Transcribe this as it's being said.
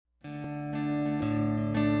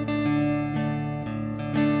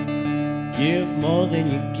Give more than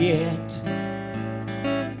you get.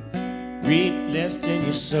 Read less than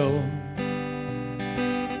you sow.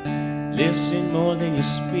 Listen more than you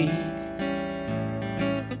speak.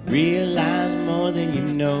 Realize more than you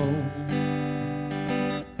know.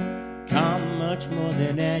 Calm much more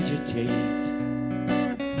than agitate.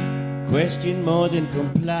 Question more than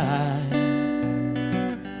comply.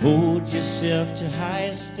 Hold yourself to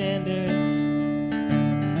higher standards.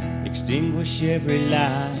 Extinguish every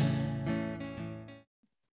lie.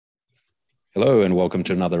 Hello and welcome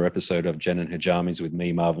to another episode of Jen and Her Jammies with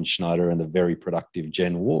me, Marvin Schneider, and the very productive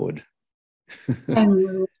Jen Ward.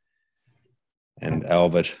 Hello. And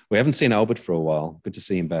Albert. We haven't seen Albert for a while. Good to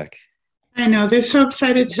see him back. I know. They're so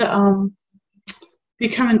excited to be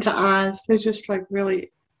coming to Oz. They're just like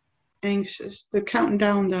really anxious. They're counting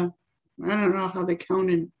down I don't know how they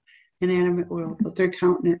count in inanimate world, but they're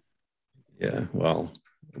counting it. Yeah, well,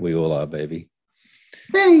 we all are, baby.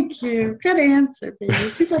 Thank you. Good answer,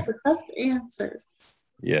 babies. You got the best answers.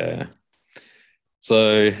 Yeah.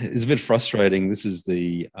 So it's a bit frustrating. This is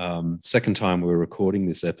the second time we're recording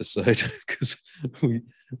this episode because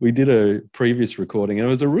we did a previous recording and it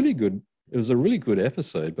was a really good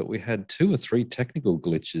episode, but we had 2 or 3 technical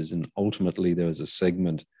glitches and ultimately there was a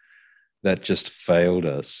segment that just failed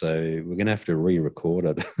us. So we're going to have to re-record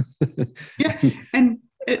it. Yeah. And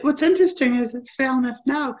what's interesting is it's failing us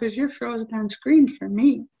now because you're frozen on screen for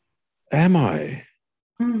me. Am I?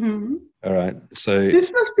 Mm-hmm. All right. So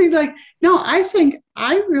this must be I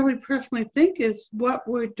really personally think is what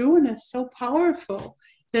we're doing is so powerful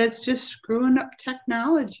that it's just screwing up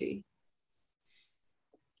technology.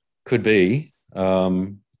 Could be.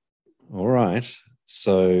 All right.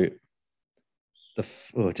 So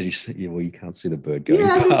did you see? Well, you can't see the bird going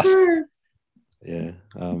past. The birds. Yeah.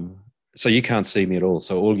 So you can't see me at all.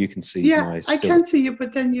 So all you can see is my I can see you,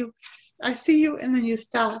 but then I see you and then you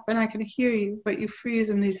stop and I can hear you, but you freeze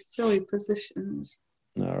in these silly positions.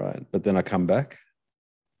 All right. But then I come back.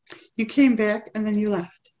 You came back and then you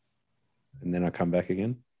left. And then I come back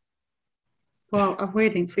again. Well, I'm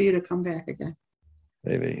waiting for you to come back again.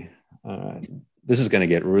 Maybe. All right. This is going to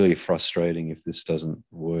get really frustrating if this doesn't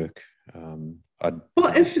work.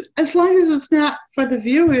 As long as it's not for the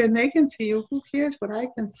viewer and they can see you, who cares what I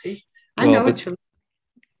can see?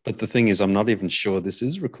 But the thing is, I'm not even sure this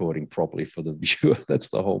is recording properly for the viewer. That's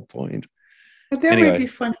the whole point. But that might be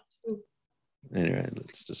fun too. Anyway,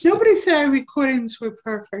 let's just... Nobody said our recordings were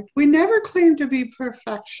perfect. We never claim to be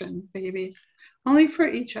perfection, babies. Only for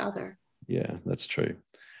each other. Yeah, that's true.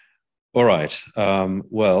 All right.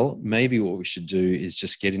 Well, maybe what we should do is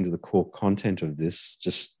just get into the core content of this,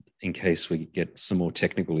 just in case we get some more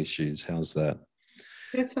technical issues. How's that?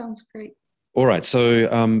 That sounds great. All right.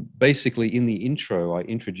 So basically in the intro, I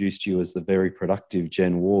introduced you as the very productive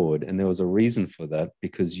Jen Ward, and there was a reason for that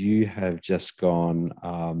because you have just gone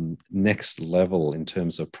next level in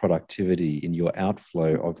terms of productivity in your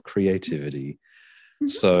outflow of creativity. Mm-hmm.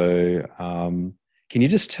 So can you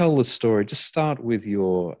just tell the story? Just start with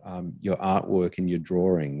your artwork and your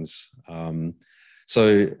drawings.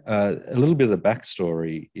 So a little bit of the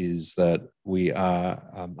backstory is that we are,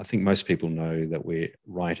 I think most people know that we're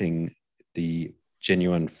writing the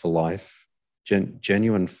Genuine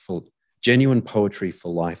Poetry for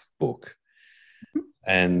Life book.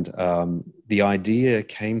 And the idea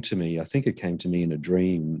came to me, I think it came to me in a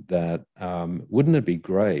dream that wouldn't it be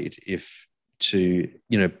great if to,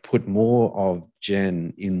 put more of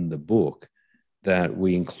Jen in the book, that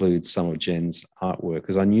we include some of Jen's artwork,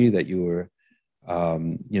 because I knew that you were a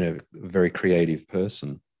very creative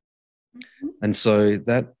person. Mm-hmm. And so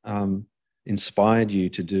that inspired you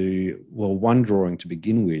to do, one drawing to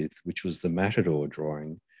begin with, which was the Matador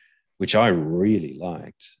drawing, which I really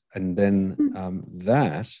liked. And then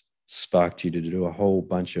that sparked you to do a whole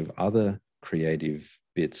bunch of other creative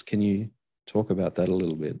bits. Can you talk about that a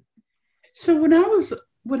little bit? So when I was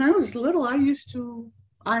little, I used to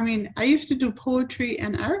do poetry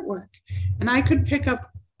and artwork, and I could pick up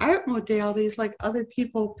art modalities like other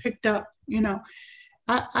people picked up,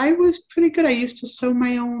 I was pretty good. I used to sew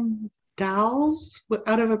my own dolls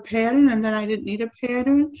out of a pattern, and then I didn't need a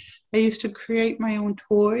pattern. I used to create my own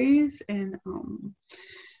toys and,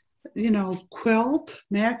 quilt,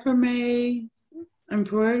 macrame,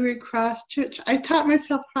 embroidery, cross stitch. I taught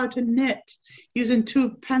myself how to knit using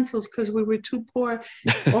 2 pencils because we were too poor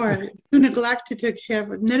or too neglected to have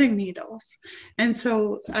knitting needles. And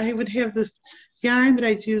so I would have this yarn that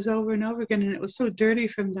I'd use over and over again, and it was so dirty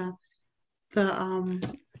from the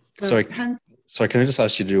pencil. Sorry, can I just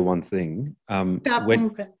ask you to do one thing?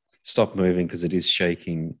 Stop moving because it is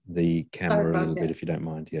shaking the camera a little bit, if you don't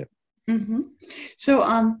mind. Yeah. Mm-hmm. So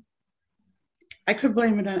I could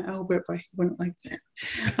blame it on Albert, but he wouldn't like that.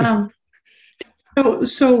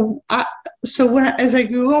 As I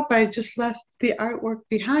grew up, I just left the artwork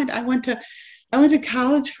behind. I went to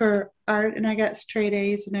college for art, and I got straight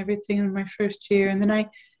A's and everything in my first year. And then I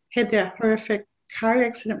had that horrific car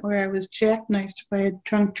accident where I was jackknifed by a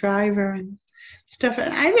drunk driver and stuff.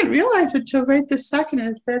 And I didn't realize it till right this second.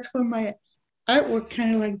 Is that's when my artwork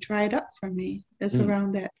kind of like dried up for me. Is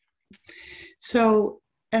around that. So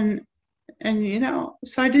so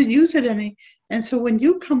I didn't use it any. And so when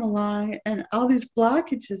you come along and all these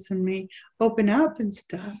blockages in me open up and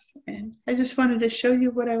stuff, and I just wanted to show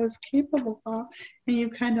you what I was capable of, and you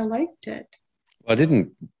kind of liked it. I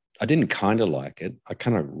didn't kind of like it. I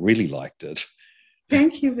kind of really liked it.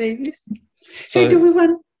 Thank you, babies. So, hey, do we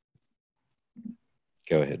want?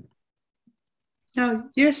 Go ahead. No,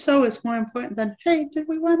 your so is more important than, hey, did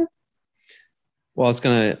we want it? Well, I was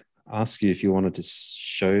going to ask you if you wanted to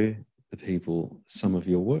show the people some of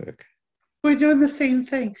your work. We're doing the same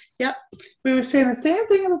thing. Yep. We were saying the same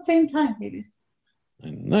thing at the same time, babies. I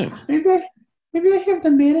know. Maybe I have the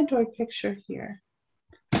Matador picture here.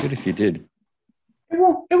 Good if you did. It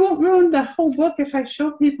won't ruin the whole book if I show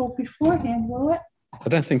people beforehand, will it? I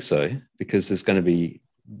don't think so, because there's going to be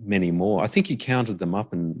many more. I think you counted them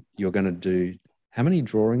up, and you're going to do how many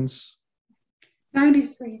drawings?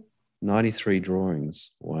 93. 93 drawings.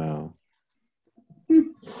 Wow.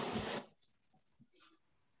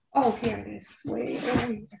 Oh, here it is. Way over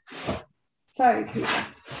here. Sorry, Peter.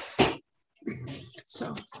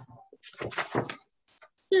 So,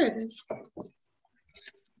 here it is.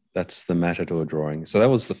 That's the Matador drawing. So that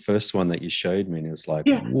was the first one that you showed me, and it was like,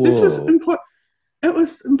 yeah, whoa. This was important. It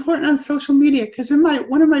was important on social media because in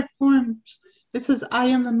one of my poems, it says, I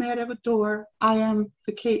am the matador, I am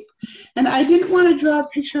the cape. And I didn't want to draw a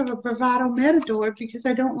picture of a bravado matador because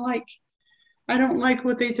I don't like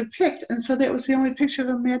what they depict. And so that was the only picture of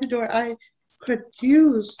a matador I could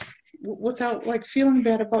use without like feeling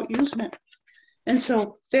bad about using it. And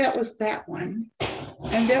so that was that one.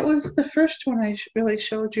 And that was the first one I really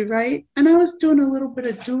showed you, right? And I was doing a little bit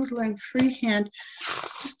of doodling freehand,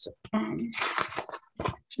 just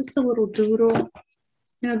a little doodle.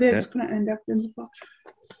 That's going to end up in the book.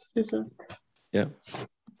 Yeah.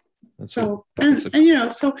 So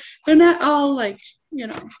they're not all like,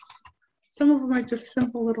 some of them are just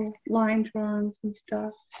simple little line drawings and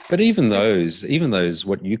stuff. But even those,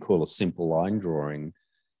 what you call a simple line drawing,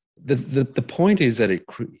 the point is that it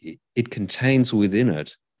contains within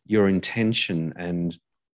it your intention, and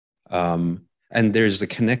there's a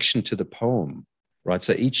connection to the poem, right?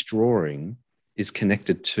 So each drawing is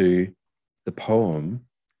connected to the poem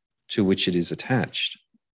to which it is attached.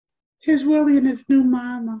 Here's Willie and his new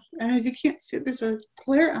mama. And you can't see, there's a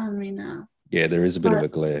glare on me now. Yeah, there is a bit of a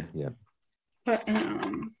glare, yeah. But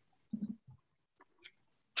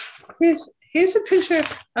here's a picture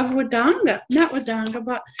of Wodonga. Not Wodonga,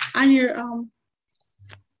 but on your... Okay,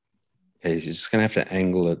 you're just going to have to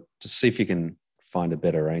angle it. Just see if you can find a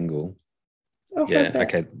better angle. Oh, yeah,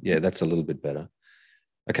 okay. Yeah, that's a little bit better.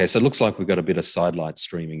 Okay, so it looks like we've got a bit of side light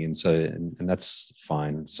streaming in, so and that's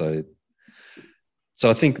fine. So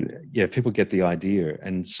I think, yeah, people get the idea.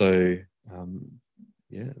 And so,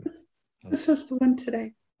 yeah. This is the one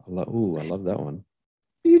today. I love that one.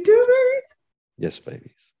 You do, babies? Yes,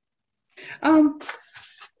 babies.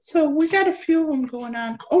 So we got a few of them going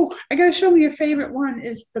on. Oh, I got to show me your favorite one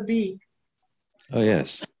is the bee. Oh,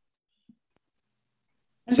 yes.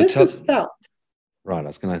 And so this is felt. Right, I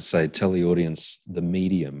was going to say, tell the audience the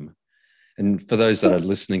medium. And for those that are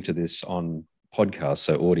listening to this on podcast,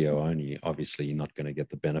 so audio only, obviously you're not going to get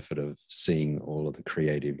the benefit of seeing all of the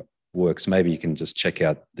creative works. Maybe you can just check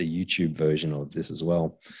out the YouTube version of this as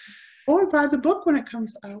well. Or buy the book when it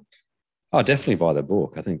comes out. Oh, definitely buy the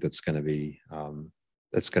book. I think that's going to be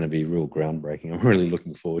real groundbreaking. I'm really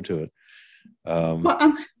looking forward to it.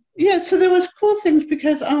 Yeah, so there was cool things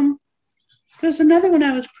because there's another one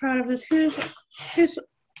I was proud of. Here's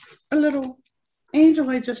a little angel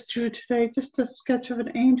I just drew today, just a sketch of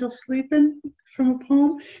an angel sleeping from a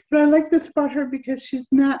poem. But I like this about her because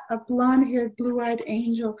she's not a blonde-haired, blue-eyed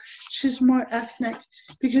angel. She's more ethnic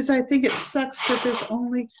because I think it sucks that there's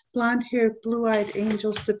only blonde-haired, blue-eyed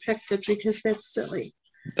angels depicted because that's silly.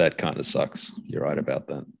 That kind of sucks. You're right about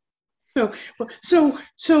that. So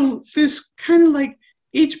there's kind of like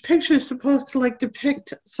each picture is supposed to like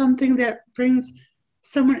depict something that brings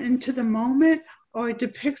someone into the moment or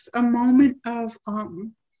depicts a moment of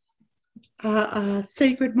a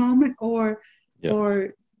sacred moment or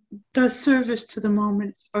does service to the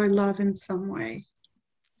moment or love in some way.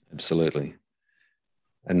 Absolutely.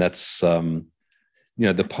 And that's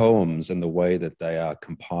the poems and the way that they are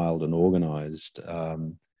compiled and organized,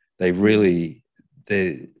 they really,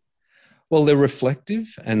 they're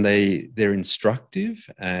reflective, and they're instructive,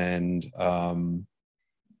 and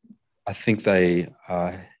I think they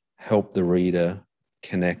help the reader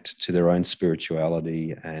connect to their own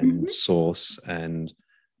spirituality and source, and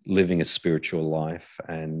living a spiritual life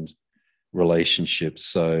and relationships.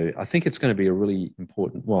 So I think it's going to be a really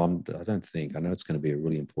important, I know it's going to be a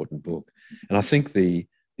really important book. And I think the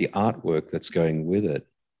artwork that's going with it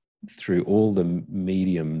through all the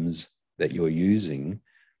mediums that you're using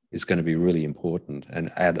is going to be really important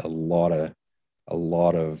and add a lot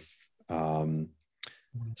of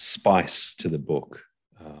spice to the book.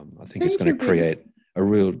 I think it's going to create a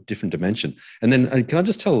real different dimension. And then can I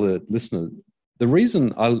just tell the listener, the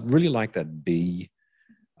reason I really like that bee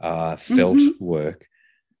felt work,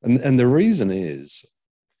 and the reason is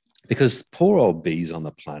because poor old bees on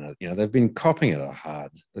the planet, they've been copying it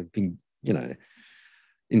hard. They've been,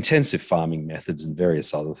 intensive farming methods and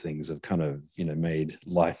various other things have kind of, made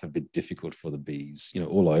life a bit difficult for the bees,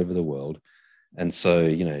 all over the world. And so,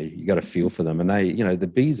 you got to feel for them. And they, the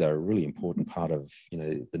bees are a really important part of,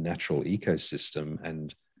 the natural ecosystem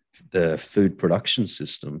and the food production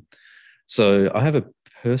system. So I have a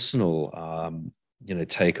personal,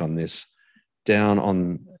 take on this. Down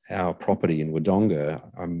on our property in Wodonga,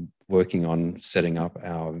 I'm working on setting up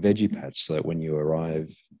our veggie patch so that when you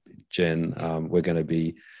arrive, Jen, we're going to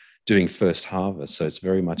be doing first harvest. So it's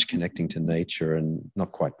very much connecting to nature, and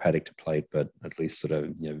not quite paddock to plate, but at least sort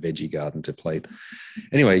of, veggie garden to plate.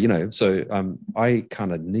 Anyway, so I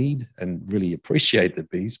kind of need and really appreciate the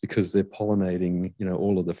bees because they're pollinating,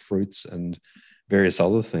 all of the fruits and various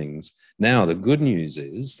other things. Now, the good news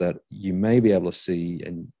is that you may be able to see,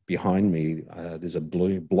 and behind me, there's a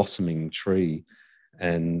blue blossoming tree,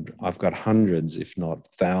 and I've got hundreds, if not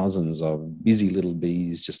thousands, of busy little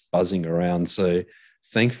bees just buzzing around. So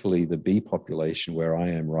thankfully, the bee population where I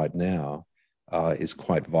am right now is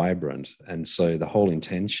quite vibrant. And so the whole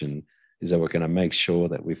intention is that we're going to make sure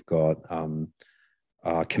that we've got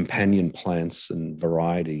companion plants and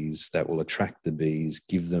varieties that will attract the bees,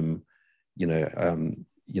 give them,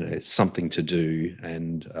 something to do,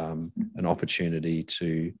 and an opportunity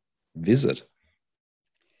to visit.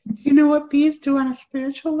 Do you know what bees do on a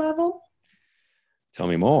spiritual level? Tell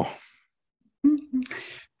me more.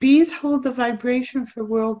 Bees hold the vibration for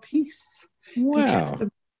world peace. Wow. Because the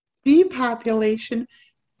bee population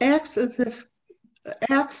acts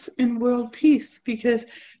in world peace, because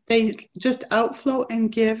they just outflow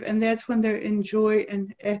and give, and that's when they're in joy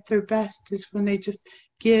and at their best, is when they just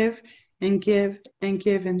give and give and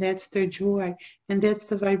give, and that's their joy, and that's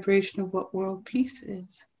the vibration of what world peace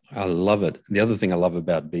is. I love it. The other thing I love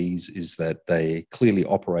about bees is that they clearly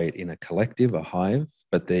operate in a collective, a hive,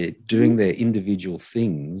 but they're doing their individual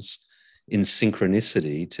things in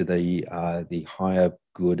synchronicity to the higher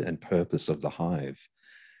good and purpose of the hive.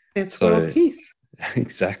 It's world peace.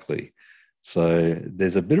 Exactly. So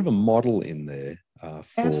there's a bit of a model in there for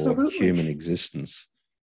Absolutely. Human existence.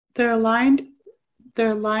 They're aligned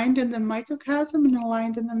in the microcosm and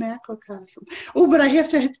aligned in the macrocosm. Oh, but I have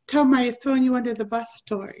to tell my throwing you under the bus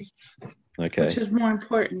story. Okay. Which is more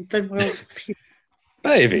important than world peace.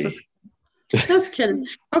 Baby. Just kidding.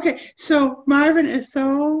 Okay, so Marvin is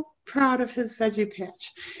so proud of his veggie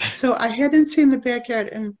patch. So I hadn't seen the backyard,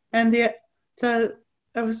 and I think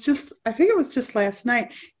it was just last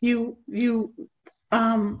night. You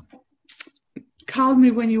called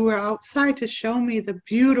me when you were outside to show me the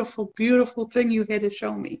beautiful, beautiful thing you had to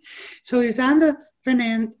show me. So he's on the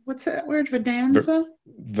veranda. What's that word? Veranda?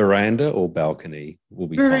 Veranda or balcony will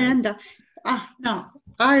be veranda. No,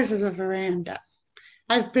 ours is a veranda.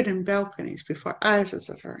 I've been in balconies before. Ours is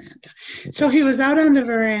a veranda. Okay. So he was out on the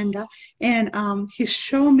veranda, and he's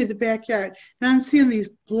showing me the backyard, and I'm seeing these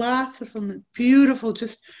blossoming, beautiful,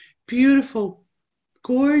 just beautiful,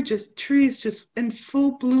 gorgeous trees just in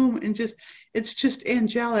full bloom, and it's just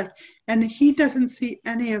angelic. And he doesn't see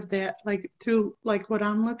any of that through what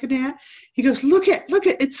I'm looking at. He goes, look at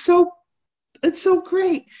it's so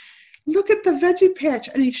great. Look at the veggie patch.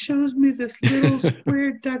 And he shows me this little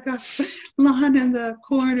square dug up lawn in the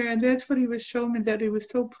corner, and that's what he was showing me, that he was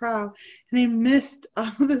so proud, and he missed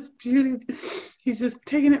all this beauty. He's just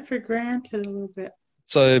taking it for granted a little bit.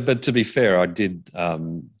 So, but to be fair, I did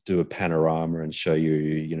do a panorama and show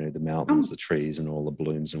you, the mountains, the trees, and all the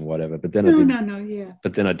blooms and whatever. But then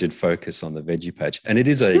But then I did focus on the veggie patch, and it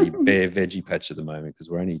is a bare veggie patch at the moment because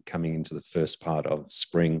we're only coming into the first part of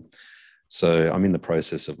spring. So I'm in the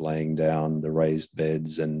process of laying down the raised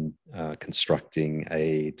beds and constructing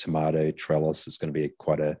a tomato trellis. It's going to be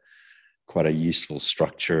quite a useful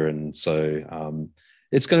structure, and so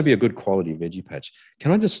It's going to be a good quality veggie patch.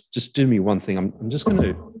 Can I just do me one thing? I'm just going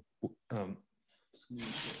to.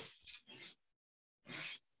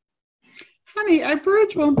 Honey, our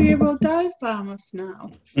birds won't be able to dive bomb us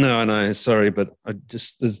now. No, I know. Sorry, but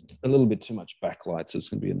there's a little bit too much backlight, so it's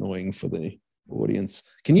going to be annoying for the audience.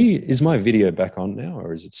 Is my video back on now,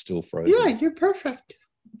 or is it still frozen? Yeah, you're perfect.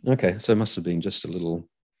 Okay, so it must have been just a little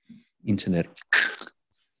internet.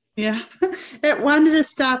 Yeah, it wanted to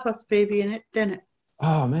stop us, baby, and it didn't.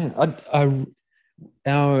 Oh man,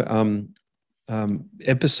 our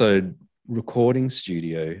episode recording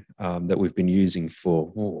studio that we've been using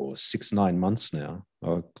for 6-9 months now,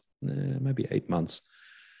 or maybe 8 months,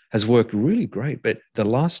 has worked really great. But the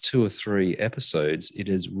last 2 or 3 episodes,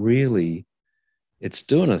 it's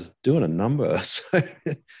doing a number. So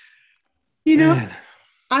man.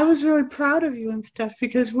 I was really proud of you and stuff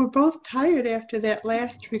because we're both tired after that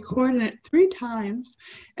last recording it 3 times,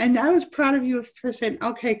 and I was proud of you for saying,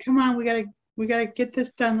 "Okay, come on, we gotta get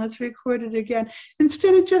this done. Let's record it again."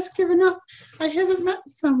 Instead of just giving up. I haven't met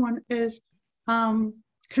someone as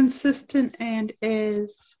consistent and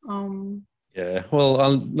as Yeah.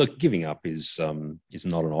 Well, look, giving up is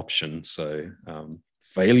not an option. So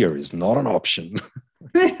failure is not an option.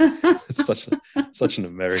 It's such an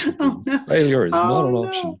American thing. Oh, no. Failure is not an no.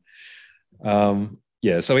 option.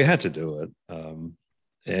 Yeah, so we had to do it.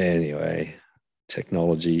 Anyway,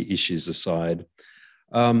 technology issues aside.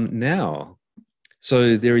 Now,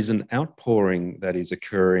 so there is an outpouring that is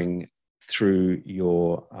occurring through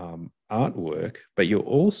your artwork, but you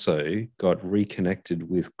also got reconnected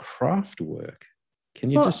with craft work. Can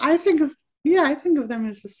you I think of them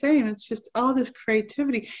as the same. It's just all this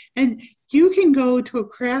creativity. And you can go to a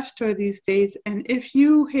craft store these days, and if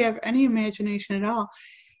you have any imagination at all,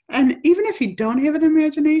 and even if you don't have an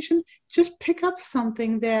imagination, just pick up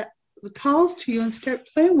something that calls to you and start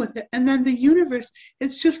playing with it. And then the universe,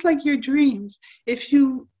 it's just like your dreams. If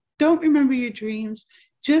you don't remember your dreams,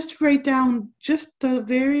 just write down just the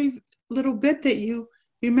very little bit that you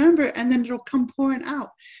remember, and then it'll come pouring out.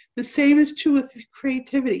 The same is true with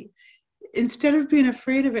creativity. Instead of being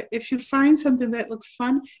afraid of it, if you find something that looks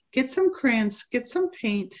fun, get some crayons, get some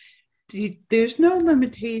paint. There's no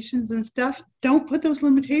limitations and stuff. Don't put those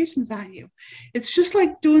limitations on you. It's just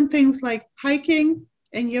like doing things like hiking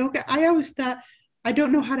and yoga. I always thought, I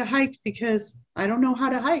don't know how to hike because I don't know how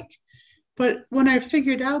to hike. But when I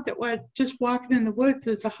figured out that just walking in the woods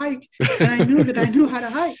is a hike, and I knew that I knew how to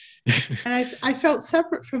hike, and I felt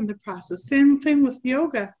separate from the process. Same thing with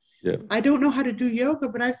yoga. Yeah. I don't know how to do yoga,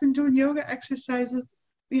 but I've been doing yoga exercises,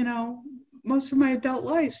 most of my adult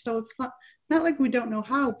life. So it's not like we don't know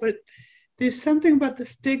how, but there's something about the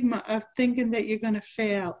stigma of thinking that you're going to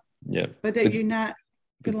fail, but that you're not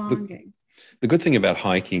belonging. The good thing about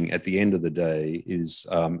hiking at the end of the day is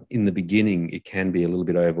in the beginning, it can be a little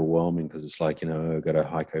bit overwhelming because it's like, I've got to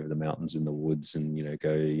hike over the mountains in the woods and,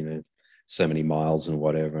 go, so many miles and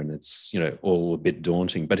whatever. And it's, all a bit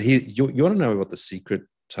daunting. But here, you want to know what the secret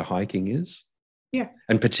to hiking is? Yeah.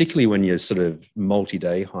 And particularly when you're sort of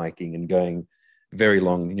multi-day hiking and going very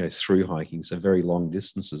long, through hiking, so very long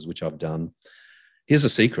distances, which I've done. Here's the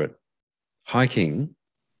secret. Hiking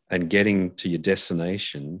and getting to your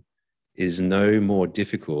destination is no more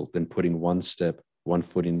difficult than putting one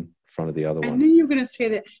foot in front of the other one. I knew you were going to say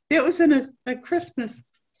that. It was in a Christmas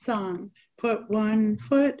song. Put one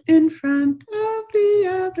foot in front of the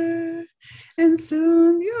other, and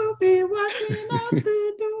soon you'll be walking out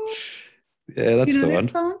the door. Yeah, that's the that one.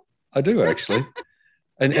 Song? I do actually.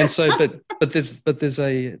 and so, but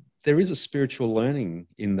there is a spiritual learning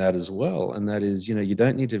in that as well, and that is, you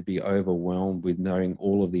don't need to be overwhelmed with knowing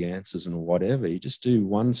all of the answers and whatever. You just do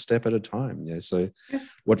one step at a time. So,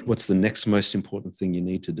 yes. What's the next most important thing you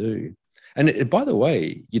need to do? And by the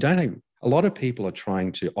way, you don't have. A lot of people are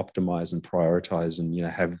trying to optimize and prioritize and,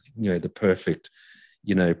 have, the perfect,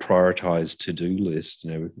 prioritized to-do list,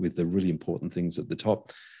 with the really important things at the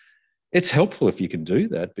top. It's helpful if you can do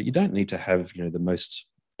that, but you don't need to have, the most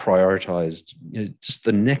prioritized, just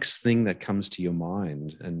the next thing that comes to your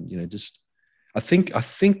mind. And, I think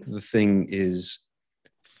the thing is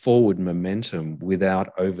forward momentum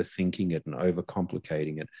without overthinking it and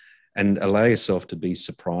overcomplicating it, and allow yourself to be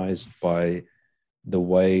surprised by the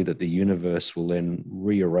way that the universe will then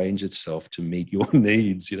rearrange itself to meet your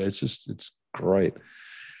needs. It's great.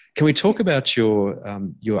 Can we talk about your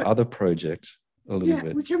other project a little bit?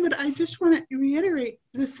 Yeah, we can, but I just want to reiterate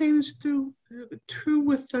the same is true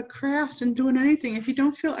with the crafts and doing anything. If you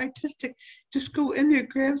don't feel artistic, just go in there,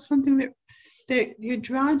 grab something that you're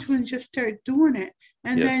drawn to and just start doing it.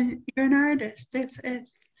 And then you're an artist. That's it.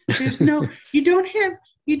 There's no, you don't have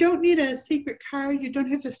you don't need a secret card. You don't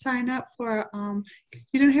have to sign up for,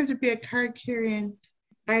 you don't have to be a card carrying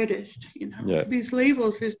artist, Yeah. These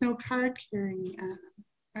labels, there's no card carrying on them,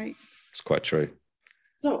 right? It's quite true.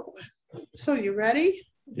 So you ready?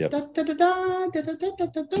 Yep. Da, da, da, da, da, da, da,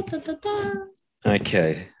 da, da, da, da, da.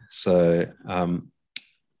 Okay. So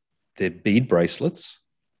they're bead bracelets.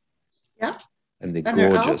 Yeah. And they're And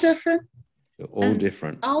gorgeous. they're all different. They're all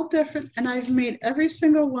different. All different. And I've made every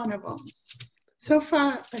single one of them. So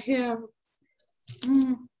far, I have,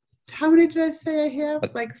 how many did I say I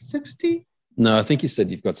have? Like 60? No, I think you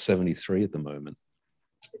said you've got 73 at the moment.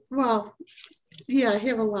 Well, yeah, I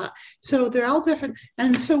have a lot. So they're all different.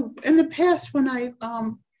 And so in the past when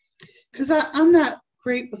because I'm not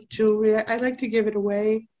great with jewelry, I like to give it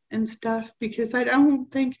away and stuff because I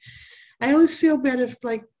always feel bad if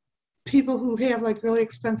like people who have like really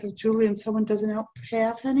expensive jewelry and someone doesn't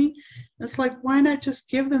have any. It's like, why not just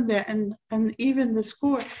give them that and even the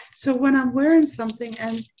score? So when I'm wearing something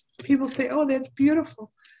and people say, oh, that's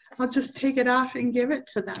beautiful, I'll just take it off and give it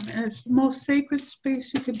to them. And it's the most sacred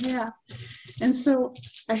space you can have. And so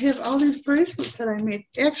I have all these bracelets that I made.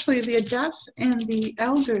 Actually, the adepts and the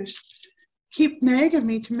elders keep nagging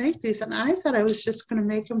me to make these. And I thought I was just going to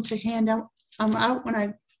make them to hand out when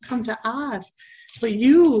I come to Oz. But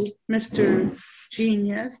you, Mr.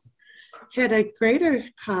 Genius, had a greater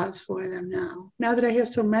cause for them now that I have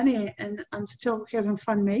so many and I'm still having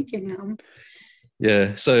fun making them.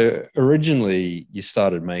 Yeah. So originally you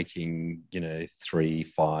started making, 3,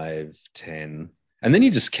 5, 10, and then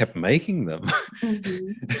you just kept making them.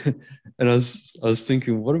 Mm-hmm. And I was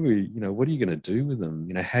thinking, what are you going to do with them?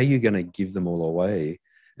 How are you going to give them all away?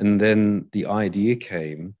 And then the idea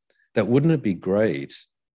came that wouldn't it be great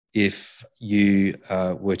if you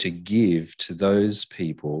were to give to those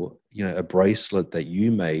people, a bracelet that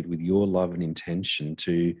you made with your love and intention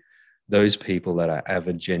to those people that are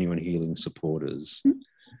avid, genuine healing supporters.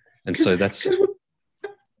 And so that's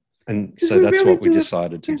what we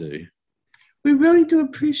decided to do. We really do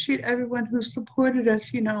appreciate everyone who supported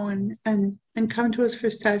us, and come to us for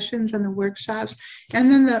sessions and the workshops.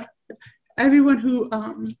 And then everyone who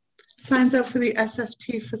signs up for the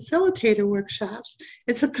SFT facilitator workshops.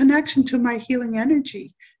 It's a connection to my healing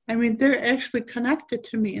energy. I mean, they're actually connected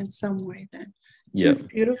to me in some way then. Yeah. It's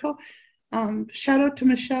beautiful. Shout out to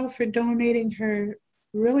Michelle for donating her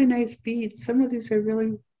really nice beads. Some of these are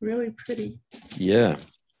really, really pretty. Yeah.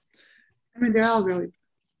 I mean, they're all really.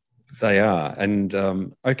 They are. And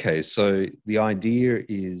okay, so the idea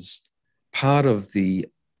is part of the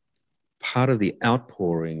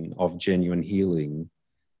outpouring of genuine healing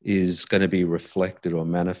is going to be reflected or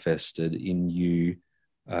manifested in you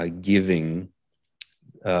giving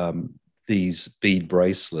these bead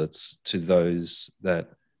bracelets to those that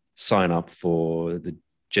sign up for the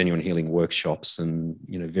genuine healing workshops and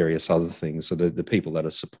various other things. So the people that are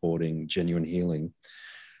supporting genuine healing,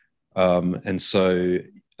 and so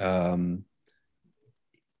for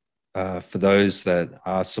those that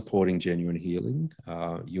are supporting genuine healing,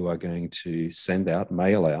 you are going to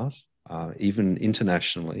mail out, even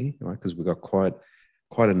internationally, right? Because we've got quite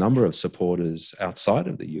a number of supporters outside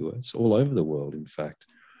of the US, all over the world, in fact.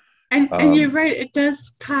 And you're right, it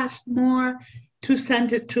does cost more to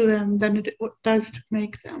send it to them than it does to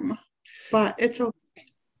make them, but it's okay.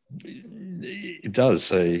 It does.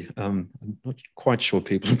 So I'm not quite sure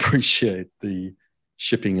people appreciate the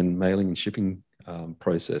shipping and mailing and shipping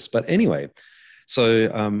process. But anyway, so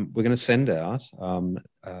we're going to send out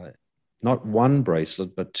not one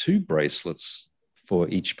bracelet, but 2 bracelets for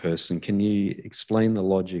each person. Can you explain the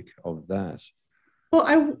logic of that?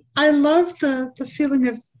 Well, I love the feeling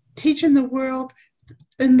of teaching the world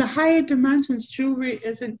in the higher dimensions. Jewelry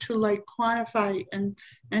isn't to like quantify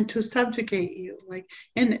and to subjugate you. Like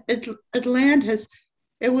in Atlantis,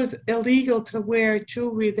 it was illegal to wear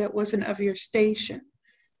jewelry that wasn't of your station,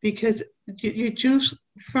 because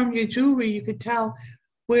from your jewelry you could tell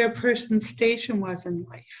where a person's station was in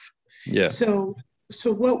life. Yeah. So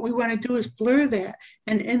what we want to do is blur that.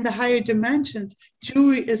 And in the higher dimensions,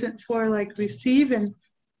 jewelry isn't for like receiving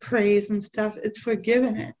praise and stuff, it's for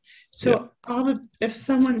giving it. So if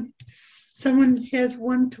someone has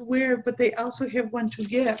one to wear, but they also have one to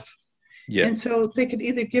give. Yeah. And so they could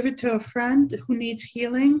either give it to a friend who needs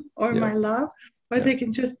healing or my love, or they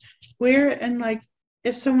can just wear it, and like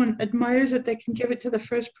if someone admires it, they can give it to the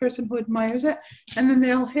first person who admires it, and then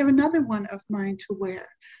they'll have another one of mine to wear.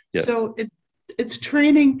 Yeah. So it's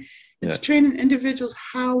training training individuals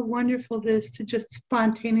how wonderful it is to just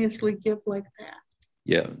spontaneously give like that.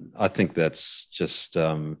 Yeah, I think that's just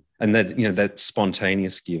and that that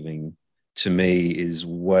spontaneous giving to me is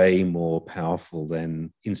way more powerful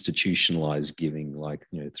than institutionalized giving, like,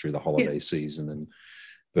 through the holiday season and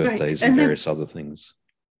birthdays and various other things.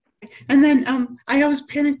 And then I always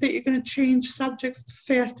panic that you're going to change subjects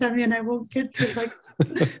fast on me, and I won't get to like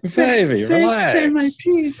say my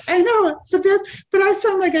piece. I know, but I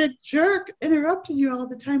sound like a jerk interrupting you all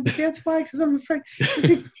the time. But that's why, because I'm afraid.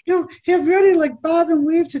 You'll have ready like bob and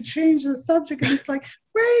weave to change the subject, and it's like,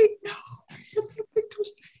 wait, no, it's something to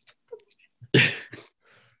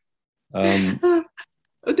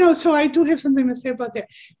No, so I do have something to say about that.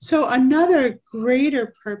 So another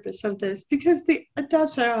greater purpose of this, because the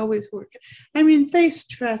adults are always working. I mean, they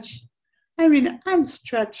stretch. I mean, I'm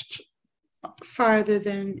stretched farther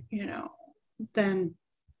than, than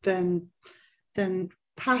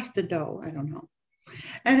pasta dough. I don't know.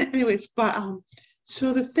 And anyways, but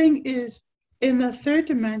so the thing is, in the third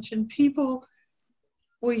dimension, people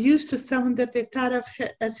were used to someone that they thought of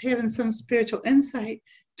as having some spiritual insight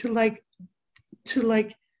to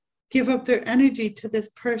give up their energy to this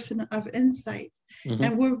person of insight. Mm-hmm.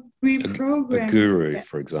 And we're reprogrammed. A guru,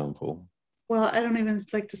 for example. Well, I don't even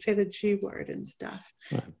like to say the G word and stuff.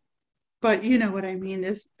 Right. But you know what I mean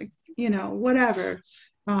is, whatever,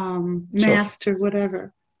 master,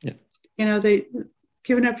 whatever. Yeah. They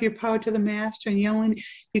giving up your power to the master, and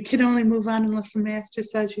you can only move on unless the master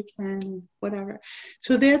says you can, whatever.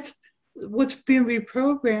 So that's what's being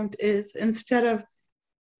reprogrammed, is instead of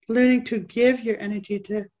learning to give your energy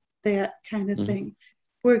to that kind of thing,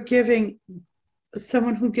 we're giving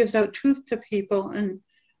someone who gives out truth to people and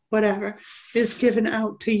whatever is given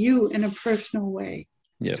out to you in a personal way.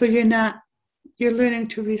 Yep. So you're learning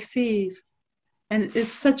to receive, and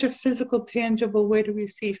it's such a physical, tangible way to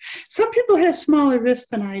receive. Some people have smaller wrists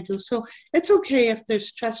than I do, so it's okay if they're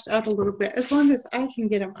stretched out a little bit, as long as I can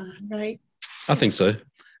get them on, right? I think so.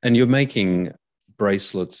 And you're making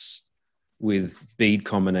bracelets with bead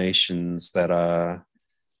combinations that are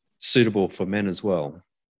suitable for men as well.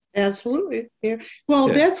 Absolutely. Yeah. Well,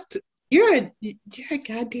 you're a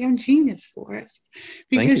goddamn genius, Forrest,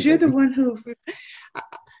 because you're the one who,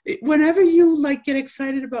 whenever you get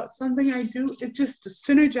excited about something I do, it just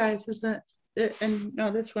synergizes it. And no,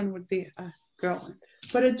 this one would be a girl one,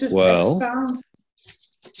 but it just expounds.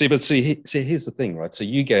 See, here's the thing, right? So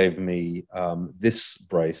you gave me this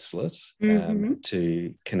bracelet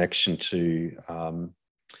to connection to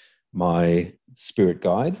my spirit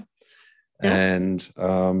guide. Yep. And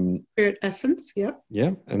spirit essence, yep.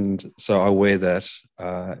 Yeah, and so I wear that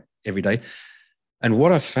every day. And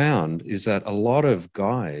what I found is that a lot of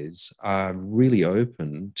guys are really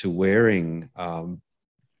open to wearing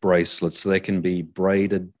bracelets. They can be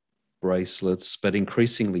braided bracelets, but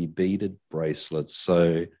increasingly beaded bracelets.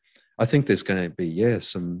 So I think there's going to be,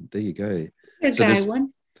 there you go.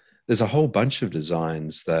 There's a whole bunch of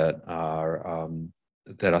designs that are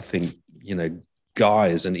that I think,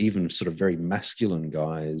 guys, and even sort of very masculine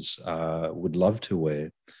guys would love to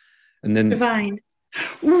wear. And then divine.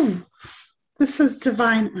 Ooh, this says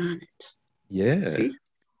divine on it. Yeah. See?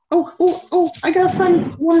 Oh, I gotta find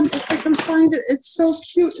one if I can find it. It's so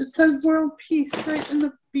cute. It says world peace right in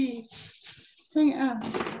the B. Hang on.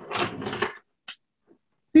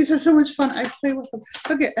 These are so much fun. I play with them.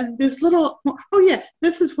 Okay, and there's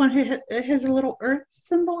this is one here. It has a little earth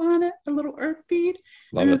symbol on it, a little earth bead.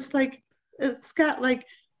 Love it. It's got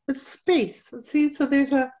it's space. See, so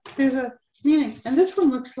there's a meaning. And this one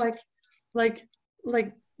looks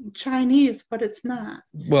like Chinese, but it's not.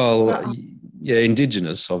 Well,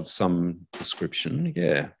 indigenous of some description,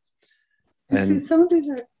 yeah. And see, some of these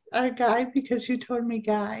are guy, because you told me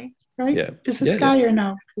guy, right? Yeah. Is this guy or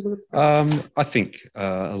no? I think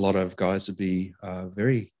a lot of guys would be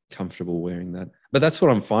very comfortable wearing that. But that's what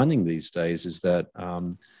I'm finding these days, is that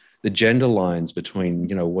the gender lines between,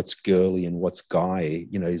 what's girly and what's guy,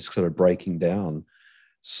 is sort of breaking down.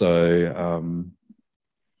 So,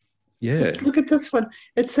 Look at this one.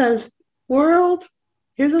 It says world.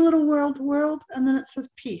 Here's a little world, and then it says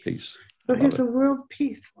peace. So here's a world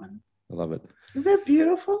peace one. I love it. Isn't that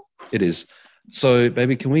beautiful? It is. So,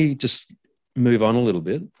 baby, can we just move on a little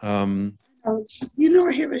bit? I have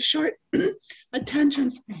a short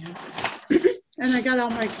attention span. And I got all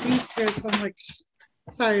my beats here, so I'm like,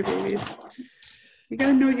 sorry, babies. You got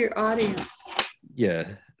to know your audience. Yeah.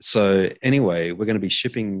 So anyway, we're going to be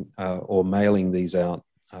shipping or mailing these out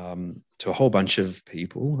to a whole bunch of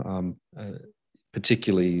people,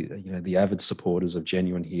 particularly, the avid supporters of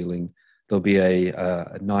Genuine Healing. There'll be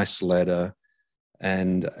a nice letter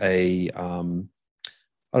and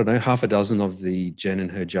half a dozen of the Jen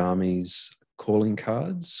and her Jammies calling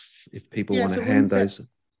cards, if people want to hand those.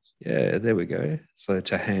 Yeah, there we go. So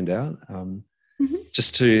to hand out.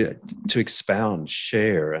 just to expound,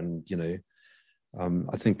 share, and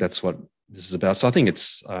I think that's what this is about. So I think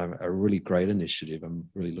it's a really great initiative. I'm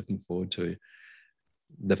really looking forward to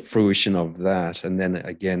the fruition of that, and then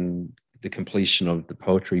again the completion of the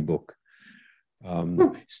poetry book.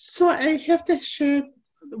 So I have to share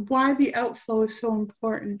why the outflow is so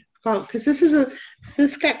important, because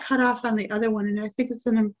this got cut off on the other one, and I think it's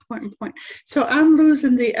an important point. So I'm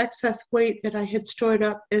losing the excess weight that I had stored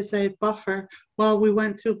up as a buffer while we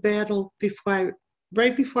went through battle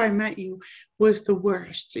right before I met you was the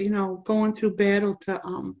worst. Going through battle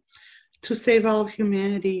to save all of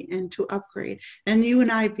humanity and to upgrade. And you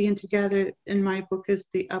and I being together in my book is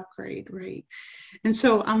the upgrade, right? And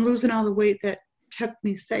so I'm losing all the weight that kept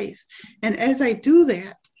me safe. And as I do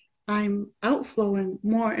that, I'm outflowing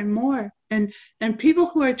more and more. And people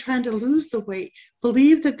who are trying to lose the weight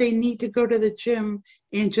believe that they need to go to the gym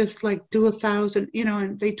and just like do 1,000,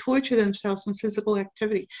 and they torture themselves in physical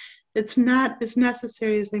activity. It's not as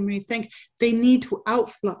necessary as they may think. They need to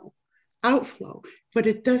outflow, but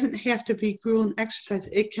it doesn't have to be grueling exercise.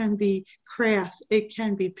 It can be crafts, it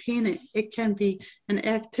can be painting, it can be an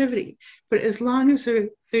activity. But as long as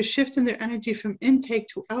they're shifting their energy from intake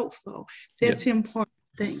to outflow, that's the important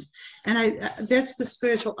thing. And that's the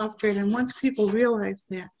spiritual upgrade. And once people realize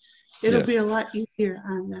that, it'll be a lot easier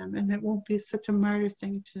on them, and it won't be such a martyr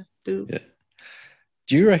thing to do. Yeah.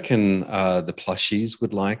 Do you reckon the plushies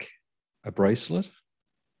would like a bracelet?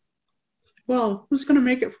 Well, who's going to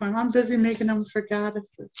make it for him? I'm busy making them for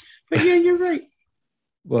goddesses. But yeah, you're right.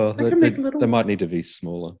 Well, they might need to be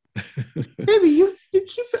smaller. Baby, you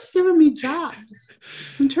keep giving me jobs.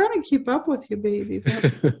 I'm trying to keep up with you, baby.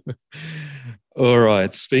 But... All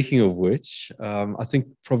right. Speaking of which, I think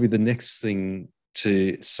probably the next thing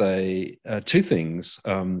to say, two things.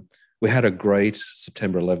 We had a great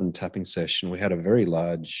September 11 tapping session. We had a very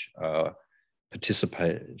large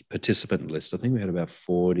participant list. I think we had about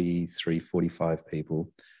 43, 45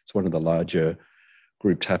 people. It's one of the larger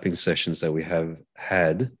group tapping sessions that we have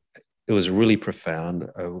had. It was really profound.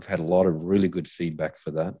 We've had a lot of really good feedback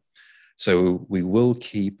for that. So we will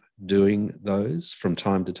keep doing those from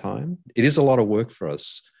time to time. It is a lot of work for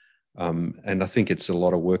us. And I think it's a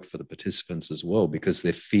lot of work for the participants as well, because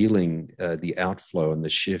they're feeling the outflow and the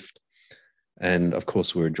shift. And of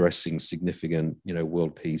course, we're addressing significant,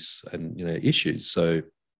 world peace and, issues. So,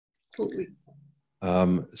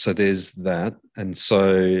 so there's that. And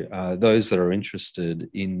so those that are interested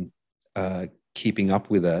in keeping up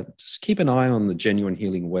with that, just keep an eye on the Genuine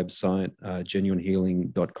Healing website,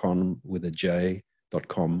 genuinehealing.com with a J,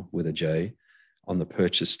 on the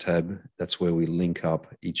purchase tab. That's where we link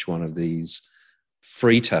up each one of these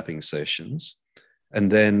free tapping sessions.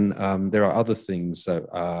 And then there are other things that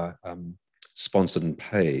are sponsored and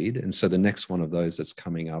paid. And so the next one of those that's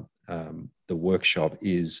coming up, the workshop,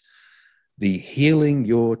 is the Healing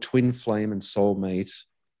Your Twin Flame and Soulmate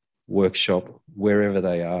workshop, wherever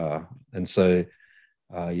they are. And so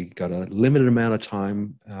you've got a limited amount of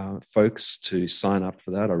time, folks, to sign up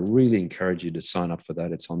for that. I really encourage you to sign up for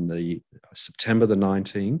that. It's on the September the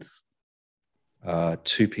 19th,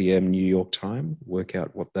 2 p.m. New York time. Work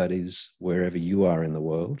out what that is wherever you are in the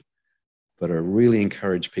world. But I really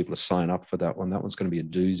encourage people to sign up for that one. That one's going to be a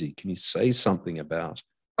doozy. Can you say something about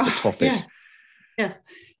the topic? Yes.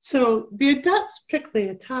 So the adults pick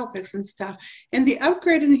the topics and stuff. And the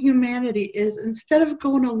upgrade in humanity is, instead of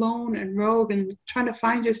going alone and rogue and trying to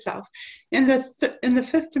find yourself, in the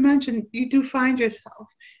fifth dimension, you do find yourself.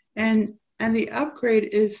 And the upgrade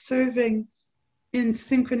is serving in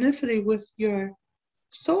synchronicity with your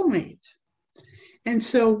soulmate. And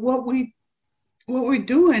so what we're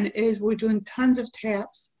doing is we're doing tons of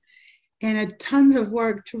taps and tons of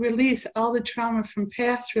work to release all the trauma from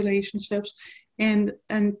past relationships and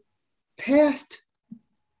past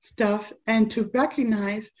stuff, and to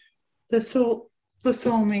recognize the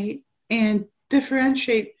soulmate, and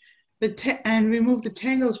differentiate and remove the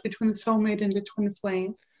tangles between the soulmate and the twin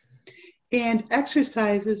flame, and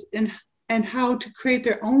exercises and how to create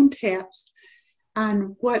their own taps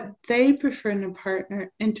on what they prefer in a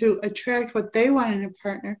partner, and to attract what they want in a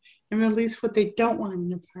partner and release what they don't want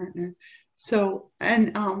in a partner. So,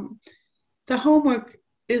 and the homework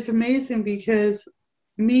is amazing, because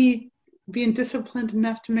me being disciplined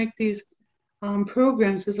enough to make these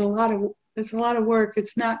programs is a lot of work.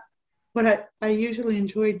 It's not what I usually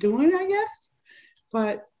enjoy doing, I guess,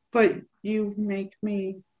 but you make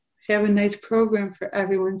me have a nice program for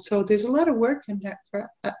everyone. So there's a lot of work in that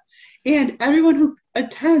and everyone who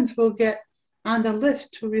attends will get on the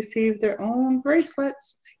list to receive their own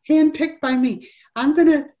bracelets, handpicked by me. I'm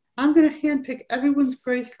gonna handpick everyone's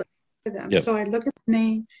bracelet for them. Yep. So I look at the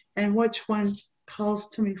name and which one calls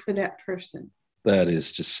to me for that person. That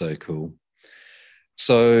is just so cool.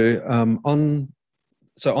 So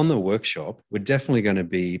on the workshop, we're definitely going to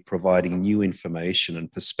be providing new information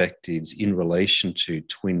and perspectives in relation to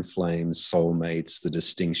twin flames, soulmates, the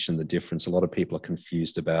distinction, the difference. A lot of people are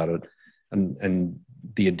confused about it. And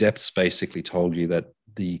the adepts basically told you that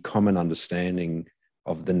the common understanding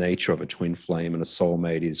of the nature of a twin flame and a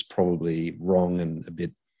soulmate is probably wrong and a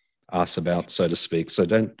bit arse about, so to speak. So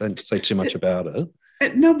don't say too much about it.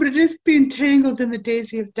 No, but it is being tangled in the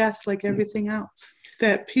daisy of death like everything else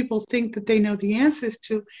that people think that they know the answers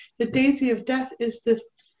to. The daisy of death is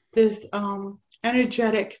this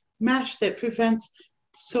energetic mesh that prevents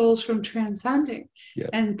souls from transcending. Yeah.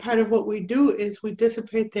 And part of what we do is we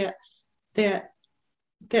dissipate that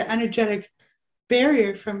energetic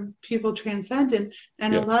barrier from people transcending.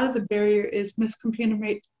 And Yeah. a lot of the barrier is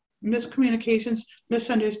miscommunications,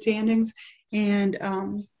 misunderstandings, and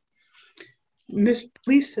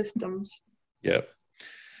misbelief systems. Yeah.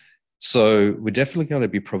 So we're definitely going to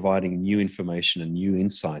be providing new information and new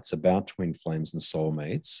insights about twin flames and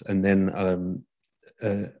soulmates, and then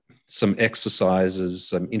some exercises,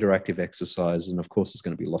 some interactive exercises, and of course there's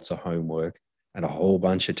going to be lots of homework and a whole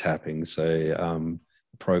bunch of tapping. So the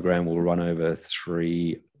program will run over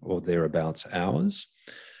 3 or thereabouts hours.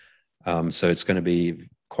 So it's going to be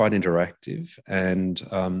quite interactive. And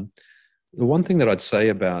the one thing that I'd say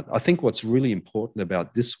about, I think what's really important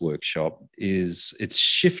about this workshop is it's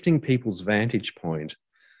shifting people's vantage point.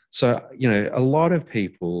 So, a lot of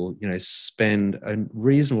people, spend a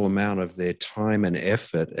reasonable amount of their time and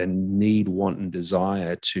effort and need, want, and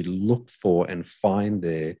desire to look for and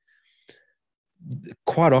find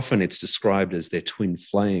quite often it's described as their twin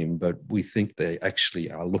flame, but we think they actually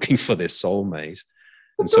are looking for their soulmate.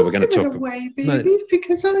 And so we're going to talk away, babies,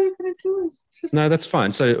 because all you're going to do is just... No, that's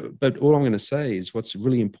fine. So, but all I'm going to say is what's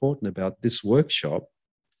really important about this workshop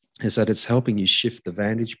is that it's helping you shift the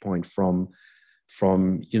vantage point from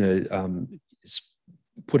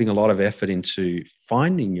putting a lot of effort into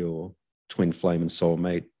finding your twin flame and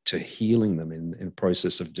soulmate to healing them. In the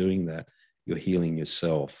process of doing that, you're healing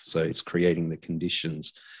yourself. So it's creating the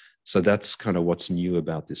conditions. So that's kind of what's new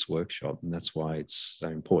about this workshop, and that's why it's so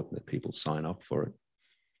important that people sign up for it.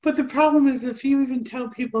 But the problem is, if you even tell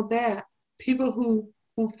people that, people who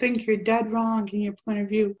think you're dead wrong in your point of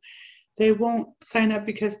view, they won't sign up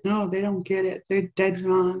because, no, they don't get it. They're dead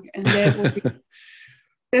wrong. And that will be,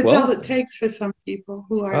 that's all it takes for some people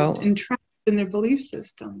who are entrenched in their belief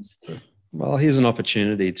systems. Well, here's an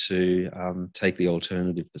opportunity to take the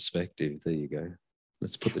alternative perspective. There you go.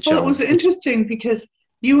 Let's put the challenge. Well, it was interesting because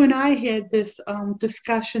you and I had this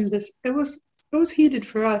discussion. It was heated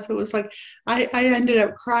for us. It was like I ended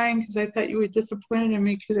up crying because I thought you were disappointed in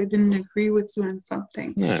me because I didn't agree with you on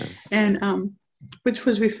something. Yeah. And which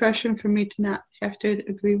was refreshing for me to not have to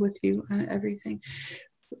agree with you on everything.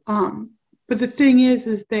 But the thing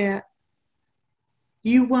is that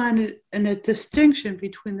you wanted a distinction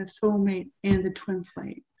between the soulmate and the twin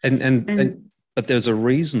flame. But there's a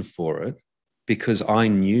reason for it, because I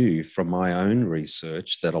knew from my own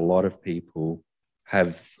research that a lot of people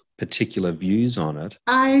have particular views on it.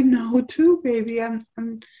 I know too, baby.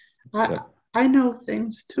 I know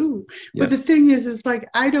things too. But the thing is like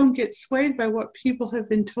I don't get swayed by what people have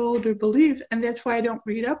been told or believe, and that's why I don't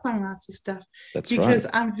read up on lots of stuff. Because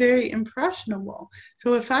I'm very impressionable.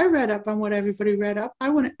 So if I read up on what everybody read up, I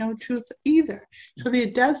wouldn't know truth either. So the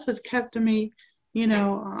adepts have kept me,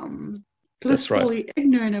 blissfully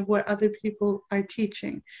ignorant of what other people are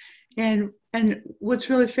teaching. And what's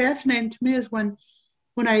really fascinating to me is when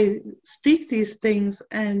I speak these things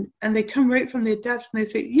and they come right from the adepts and they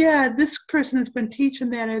say, yeah, this person has been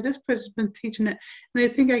teaching that, or this person's been teaching it. And they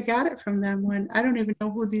think I got it from them when I don't even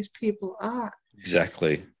know who these people are.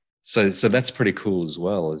 Exactly. So that's pretty cool as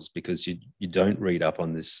well, is because you don't read up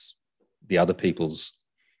on the other people's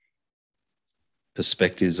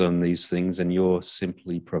perspectives on these things, and you're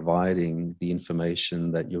simply providing the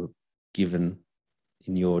information that you're given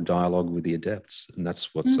in your dialogue with the adepts. And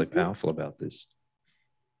that's what's so powerful about this.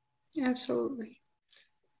 Absolutely.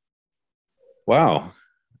 Wow.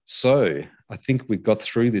 So I think we got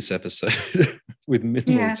through this episode with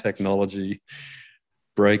minimal technology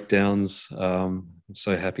breakdowns. I'm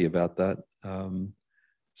so happy about that.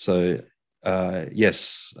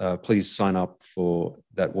 Yes, please sign up for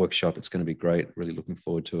that workshop. It's going to be great. Really looking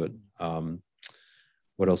forward to it.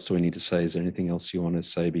 What else do we need to say? Is there anything else you want to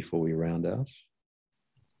say before we round out?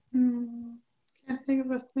 Can't think of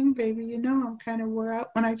a thing, baby. I'm kind of wore out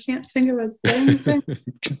when I can't think of a dang thing.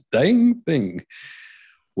 Dang thing.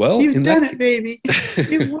 Well, you've done it, baby.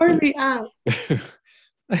 You wore me out.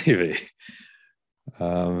 Maybe.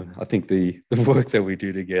 I think the work that we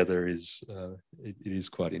do together is it is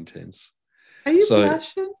quite intense. Are you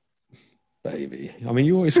blushing? Baby, I mean,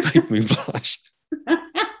 you always make me blush.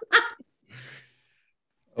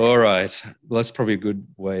 All right. Well, that's probably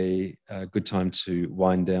a good time to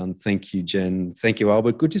wind down. Thank you, Jen. Thank you,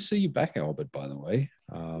 Albert. Good to see you back, Albert, by the way.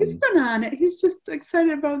 He's been on it. He's just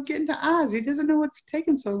excited about getting to Oz. He doesn't know what's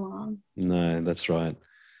taken so long. No, that's right.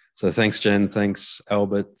 So thanks, Jen. Thanks,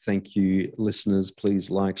 Albert. Thank you, listeners. Please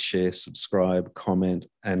like, share, subscribe, comment,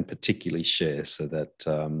 and particularly share so that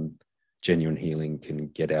genuine healing can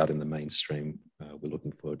get out in the mainstream. We're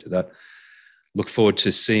looking forward to that. Look forward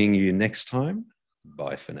to seeing you next time.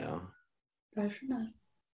 Bye for now. Bye for now.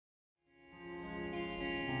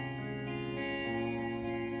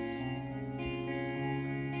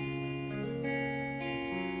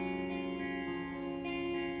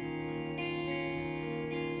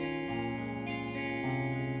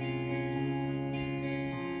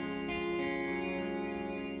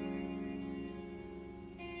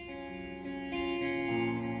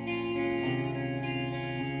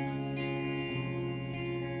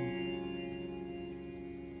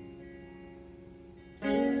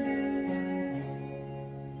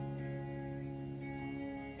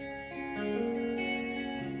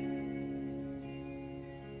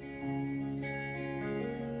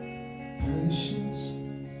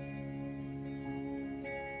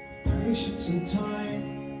 Patience and time,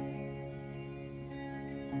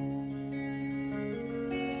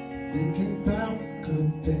 thinking about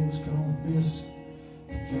good things gonna miss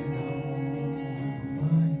within our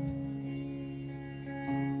mind.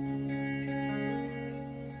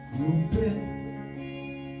 You've been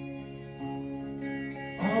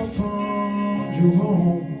off on your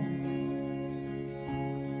own,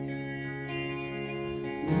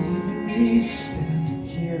 leaving me standing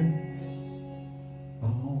here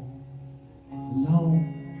alone.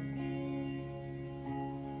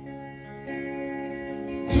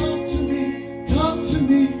 Talk to me, talk to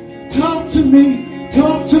me, talk to me,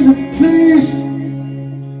 talk to me, please.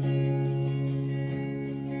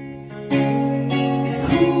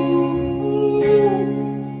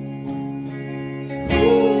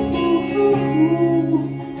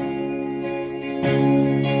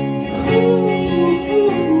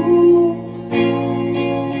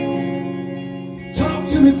 Talk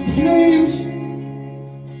to me, please.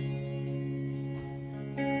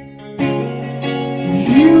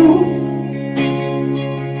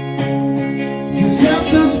 You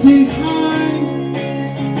left us behind,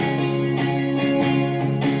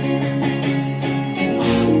 and I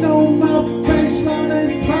know my baseline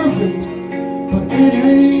ain't perfect, but it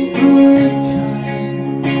ain't unkind.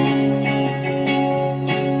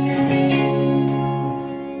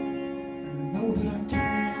 And I know that I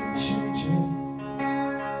can't change it,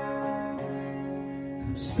 and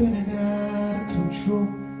I'm spinning out of control.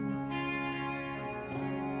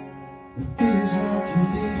 It feels like you're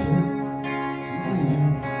leaving.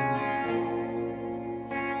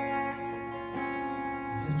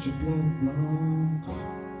 Let your blood run cold.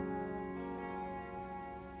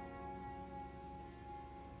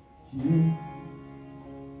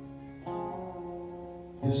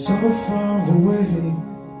 You're so far away.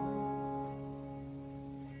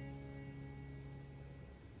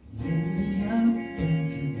 Lately I'm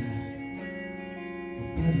thinking that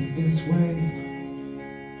we're better this way.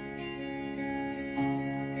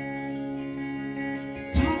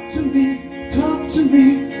 Talk to me, talk to me,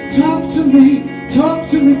 talk to me, talk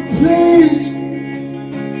to me, please.